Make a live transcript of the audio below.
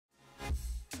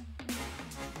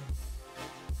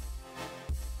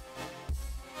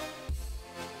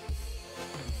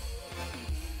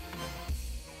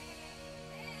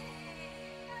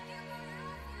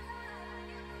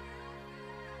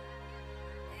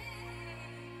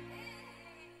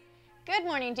Good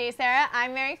morning, JSerra.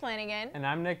 I'm Mary Flanagan. And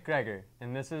I'm Nick Greger,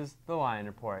 and this is the Lion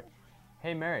Report.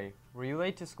 Hey Mary, were you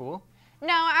late to school?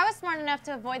 No, I was smart enough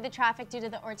to avoid the traffic due to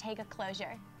the Ortega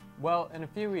closure. Well, in a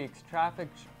few weeks, traffic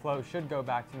flow should go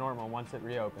back to normal once it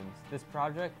reopens. This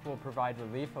project will provide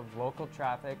relief of local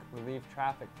traffic, relieve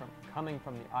traffic coming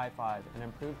from the I-5, and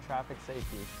improve traffic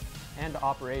safety and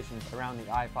operations around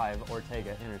the I-5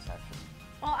 Ortega intersection.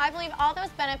 Well, I believe all those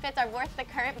benefits are worth the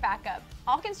current backup.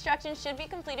 All construction should be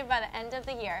completed by the end of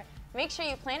the year. Make sure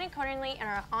you plan accordingly and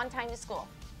are on time to school.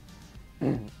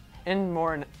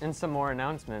 In some more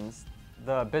announcements,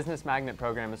 the Business Magnet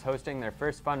program is hosting their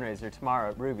first fundraiser tomorrow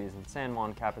at Ruby's in San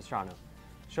Juan Capistrano.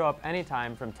 Show up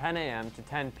anytime from 10 a.m. to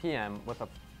 10 p.m. with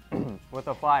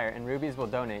a flyer, and Ruby's will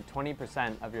donate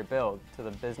 20% of your bill to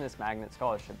the Business Magnet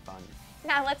Scholarship Fund.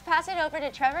 Now let's pass it over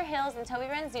to Trevor Hills and Toby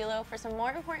Renzullo for some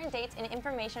more important dates and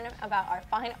information about our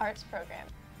Fine Arts program.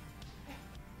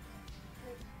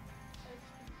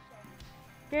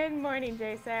 Good morning,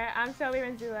 JSerra. I'm Toby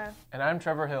Renzullo. And I'm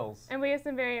Trevor Hills. And we have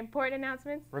some very important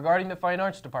announcements regarding the Fine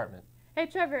Arts Department. Hey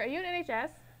Trevor, are you in NHS?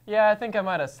 Yeah, I think I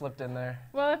might have slipped in there.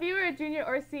 Well, if you are a junior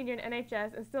or senior in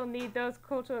NHS and still need those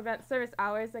cultural event service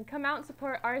hours, then come out and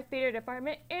support our theater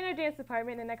department and our dance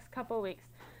department in the next couple of weeks.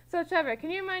 So Trevor,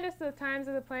 can you remind us of the times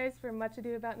of the plays for Much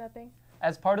Ado About Nothing?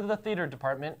 As part of the theater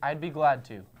department, I'd be glad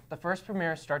to. The first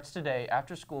premiere starts today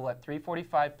after school at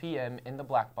 3:45 p.m. in the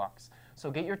Black Box, so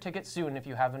get your tickets soon if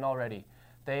you haven't already.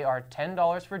 They are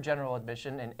 $10 for general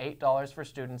admission and $8 for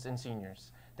students and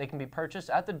seniors. They can be purchased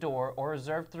at the door or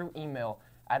reserved through email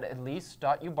at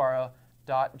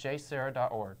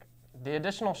elise.ubarra.jserra.org. The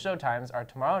additional showtimes are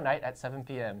tomorrow night at 7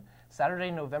 p.m., Saturday,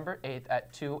 November 8th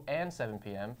at 2 and 7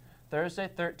 p.m., Thursday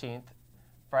 13th,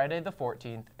 Friday the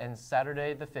 14th, and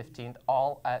Saturday the 15th,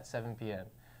 all at 7 p.m.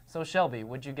 So Shelby,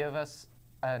 would you give us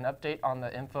an update on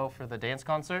the info for the dance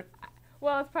concert?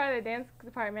 Well, as part of the dance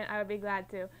department, I would be glad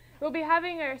to. We'll be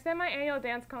having our semi-annual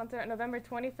dance concert on November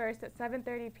 21st at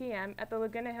 7:30 p.m. at the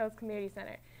Laguna Hills Community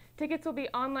Center. Tickets will be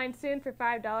online soon for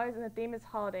 $5, and the theme is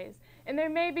holidays. And there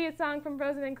may be a song from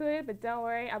Frozen included, but don't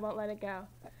worry, I won't let it go.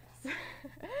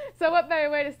 So what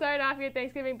better way to start off your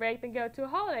Thanksgiving break than go to a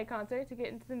holiday concert to get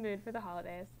into the mood for the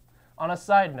holidays? On a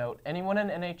side note, anyone in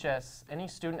NHS, any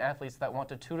student athletes that want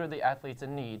to tutor the athletes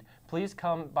in need, please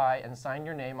come by and sign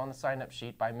your name on the sign-up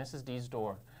sheet by Mrs. D's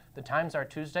door. The times are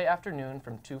Tuesday afternoon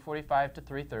from 2:45 to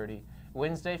 3:30,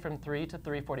 Wednesday from 3 to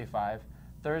 3:45,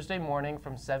 Thursday morning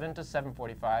from 7 to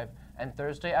 7:45, and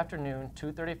Thursday afternoon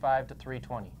 2:35 to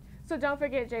 3:20. So don't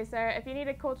forget, JSerra, if you need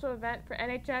a cultural event for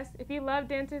NHS, if you love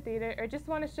dance or theater, or just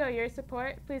want to show your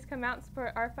support, please come out and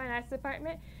support our Fine Arts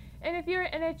Department. And if you're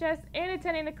at NHS and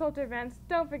attending the culture events,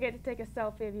 don't forget to take a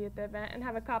selfie of you at the event and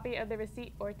have a copy of the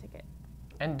receipt or ticket.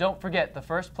 And don't forget, the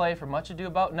first play for Much Ado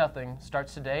About Nothing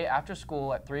starts today after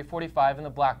school at 3:45 in the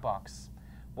Black Box.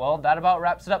 Well, that about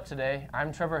wraps it up today.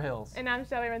 I'm Trevor Hills. And I'm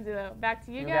Shelby Renzullo. Back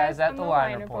to you guys at on the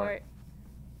Lion Report.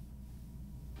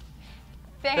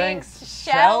 Thanks,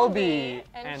 Shelby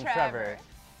and Trevor.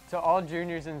 To all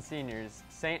juniors and seniors,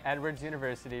 St. Edward's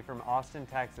University from Austin,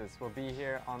 Texas will be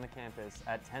here on the campus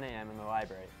at 10 a.m. in the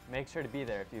library. Make sure to be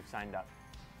there if you've signed up.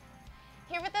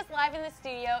 Here with us live in the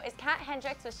studio is Kat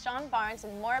Hendricks with Sean Barnes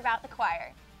and more about the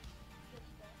choir.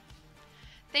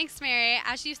 Thanks, Mary.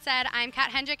 As you said, I'm Kat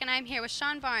Hendrick, and I'm here with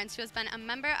Sean Barnes, who has been a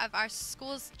member of our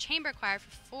school's chamber choir for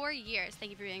 4 years.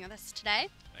 Thank you for being with us today.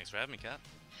 Thanks for having me, Kat.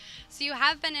 So you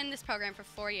have been in this program for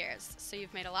 4 years, so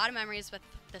you've made a lot of memories with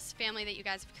this family that you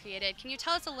guys have created. Can you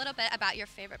tell us a little bit about your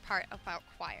favorite part about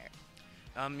choir?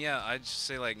 Yeah, I'd just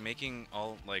say making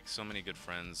so many good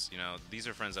friends. You know, these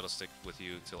are friends that'll stick with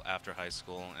you till after high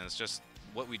school, and it's just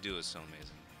what we do is so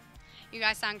amazing. You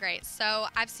guys sound great. So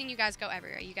I've seen you guys go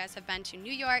everywhere. You guys have been to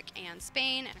New York and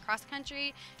Spain and across the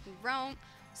country and Rome.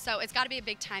 So it's got to be a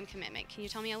big time commitment. Can you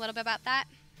tell me a little bit about that?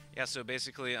 Yeah, so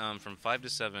basically from 5 to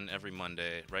 7 every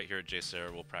Monday, right here at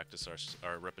JSerra, we'll practice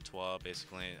our repertoire,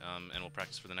 basically, and we'll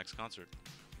practice for the next concert.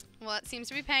 Well, it seems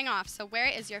to be paying off. So where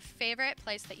is your favorite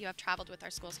place that you have traveled with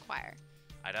our school's choir?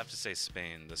 I'd have to say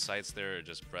Spain. The sights there are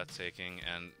just breathtaking,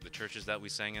 and the churches that we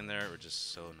sang in there were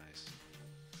just so nice.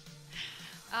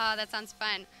 Oh, that sounds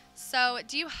fun. So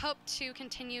do you hope to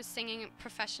continue singing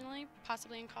professionally,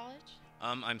 possibly in college?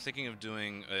 I'm thinking of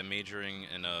majoring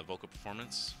in vocal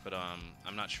performance, but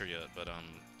I'm not sure yet. But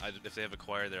if they have a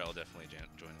choir there, I'll definitely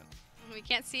join it. We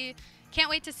can't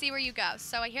wait to see where you go.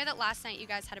 So I hear that last night you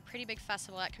guys had a pretty big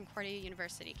festival at Concordia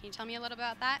University. Can you tell me a little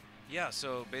about that? Yeah,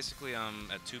 so basically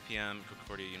at 2 p.m.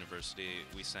 Concordia University,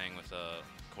 we sang with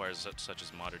choirs such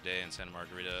as Mater Dei and Santa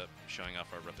Margarita, showing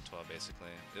off our repertoire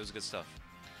basically. It was good stuff.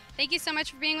 Thank you so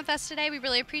much for being with us today. We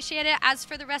really appreciate it. As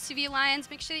for the rest of you Lions,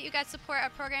 make sure that you guys support our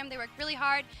program. They work really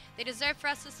hard. They deserve for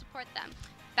us to support them.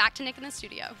 Back to Nick in the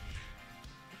studio.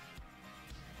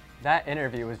 That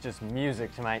interview was just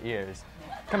music to my ears.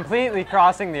 Completely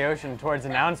crossing the ocean towards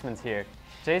announcements here,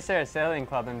 JSerra Sailing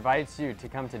Club invites you to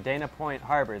come to Dana Point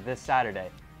Harbor this Saturday.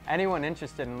 Anyone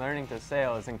interested in learning to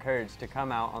sail is encouraged to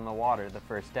come out on the water the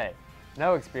first day.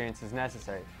 No experience is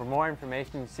necessary. For more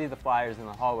information, see the flyers in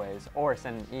the hallways or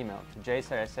send an email to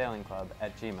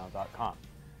jserrasailingclub@gmail.com.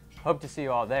 Hope to see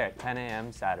you all there at 10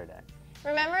 a.m. Saturday.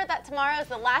 Remember that tomorrow is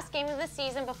the last game of the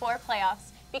season before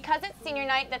playoffs. Because it's senior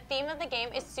night, the theme of the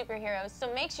game is superheroes,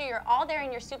 so make sure you're all there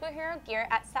in your superhero gear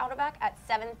at Saddleback at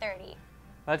 7:30.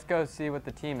 Let's go see what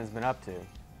the team has been up to.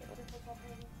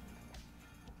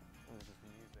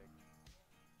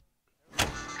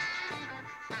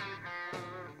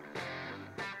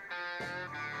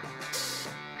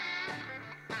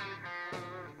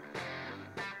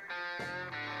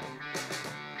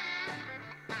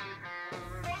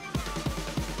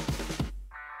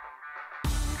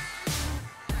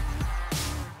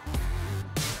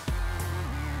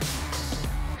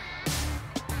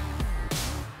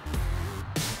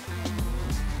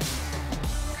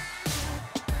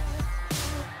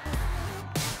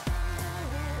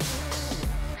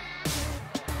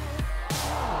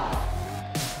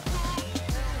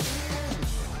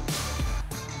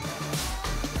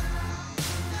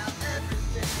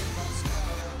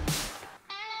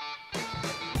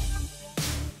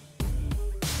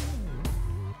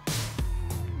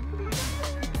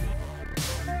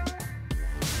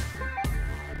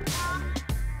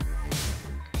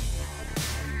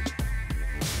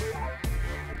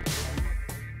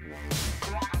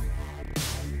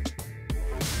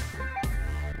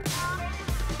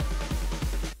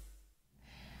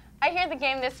 I hear the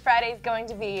game this Friday is going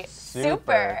to be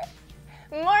super.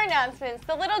 More announcements.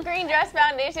 The Little Green Dress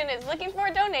Foundation is looking for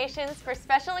donations for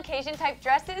special occasion type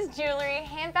dresses, jewelry,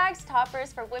 handbags,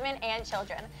 toppers for women and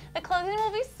children. The clothing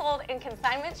will be sold in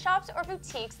consignment shops or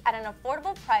boutiques at an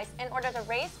affordable price in order to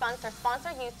raise funds for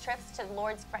sponsor youth trips to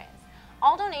Lourdes, France.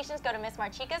 All donations go to Miss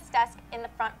Marchica's desk in the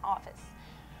front office.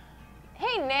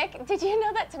 Hey Nick, did you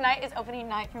know that tonight is opening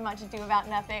night for Much Ado About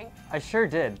Nothing? I sure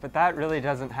did, but that really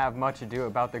doesn't have much ado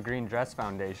about the Green Dress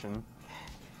Foundation.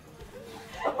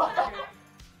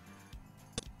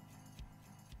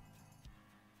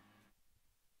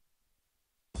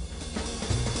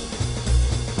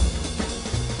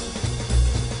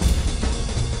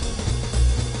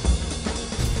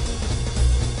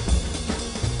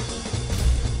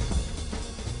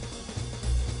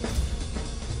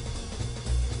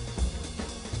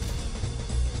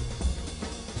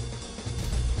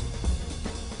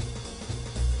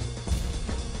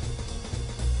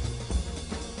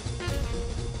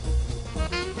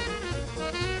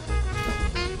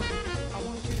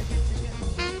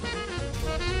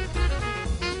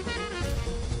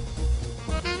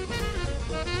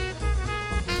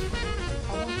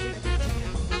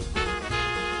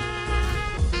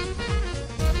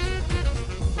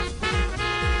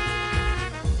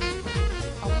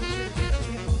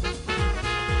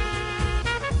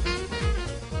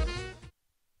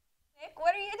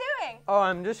 Oh,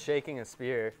 I'm just shaking a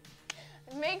spear.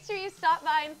 Make sure you stop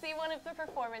by and see one of the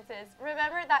performances.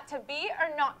 Remember that to be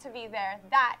or not to be there,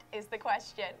 that is the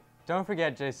question. Don't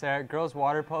forget, JSerra, girls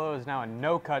water polo is now a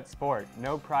no-cut sport.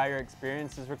 No prior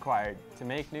experience is required. To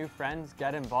make new friends,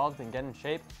 get involved, and get in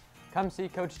shape, come see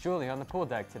Coach Julie on the pool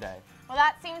deck today. Well,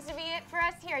 that seems to be it for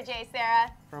us here,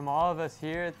 JSerra. From all of us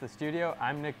here at the studio,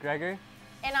 I'm Nick Greger.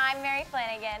 And I'm Mary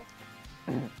Flanagan.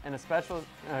 And a special,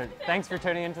 thanks for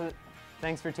tuning in,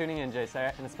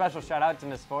 JSerra. And a special shout out to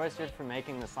Ms. Forrester for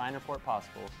making this line report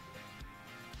possible.